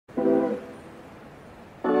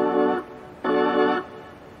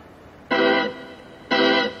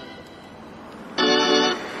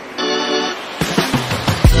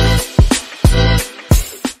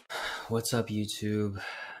What's up, YouTube?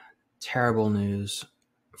 Terrible news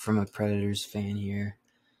from a Predators fan here.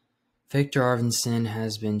 Viktor Arvidsson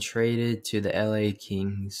has been traded to the LA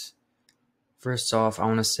Kings. First off, I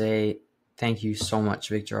want to say thank you so much,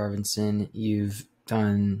 Viktor Arvidsson. You've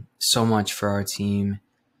done so much for our team.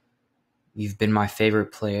 You've been my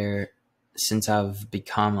favorite player since I've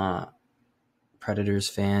become a Predators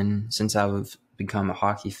fan, since I've become a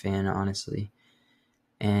hockey fan, honestly.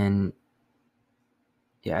 And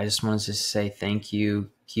yeah, I just wanted to say thank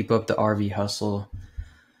you. Keep up the RV hustle.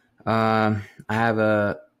 I have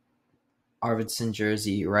a Arvidsson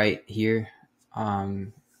jersey right here.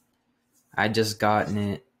 I just gotten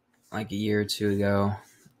it like a year or two ago,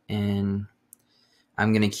 and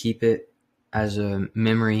I'm gonna keep it as a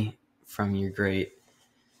memory from your great.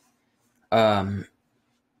 You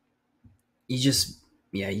just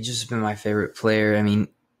been my favorite player. I mean,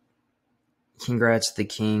 congrats to the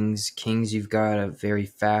Kings. Kings, you've got a very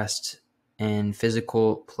fast and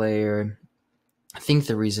physical player. I think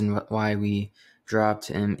the reason why we dropped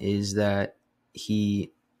him is that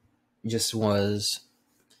he just was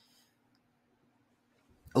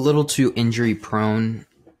a little too injury prone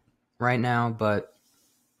right now,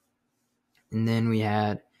 and then we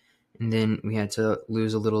had to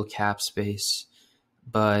lose a little cap space,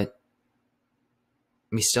 but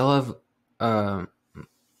we still have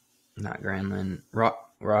not Granlund,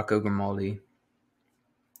 Rocco Grimaldi.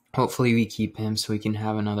 Hopefully we keep him so we can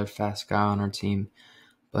have another fast guy on our team.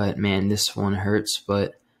 But man, this one hurts.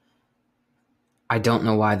 But I don't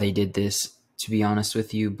know why they did this, to be honest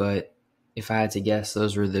with you. But if I had to guess,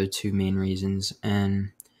 those were the two main reasons.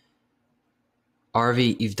 And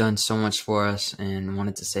Arvi, you've done so much for us, and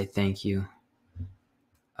wanted to say thank you.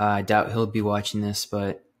 I doubt he'll be watching this,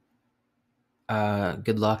 but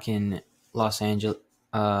good luck in Los Angeles,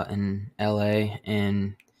 in LA,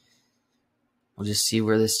 and we'll just see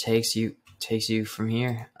where this takes you from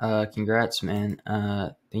here. Congrats, man.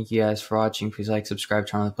 Thank you guys for watching. Please like, subscribe,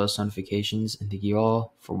 turn on the post notifications, and thank you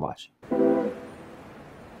all for watching.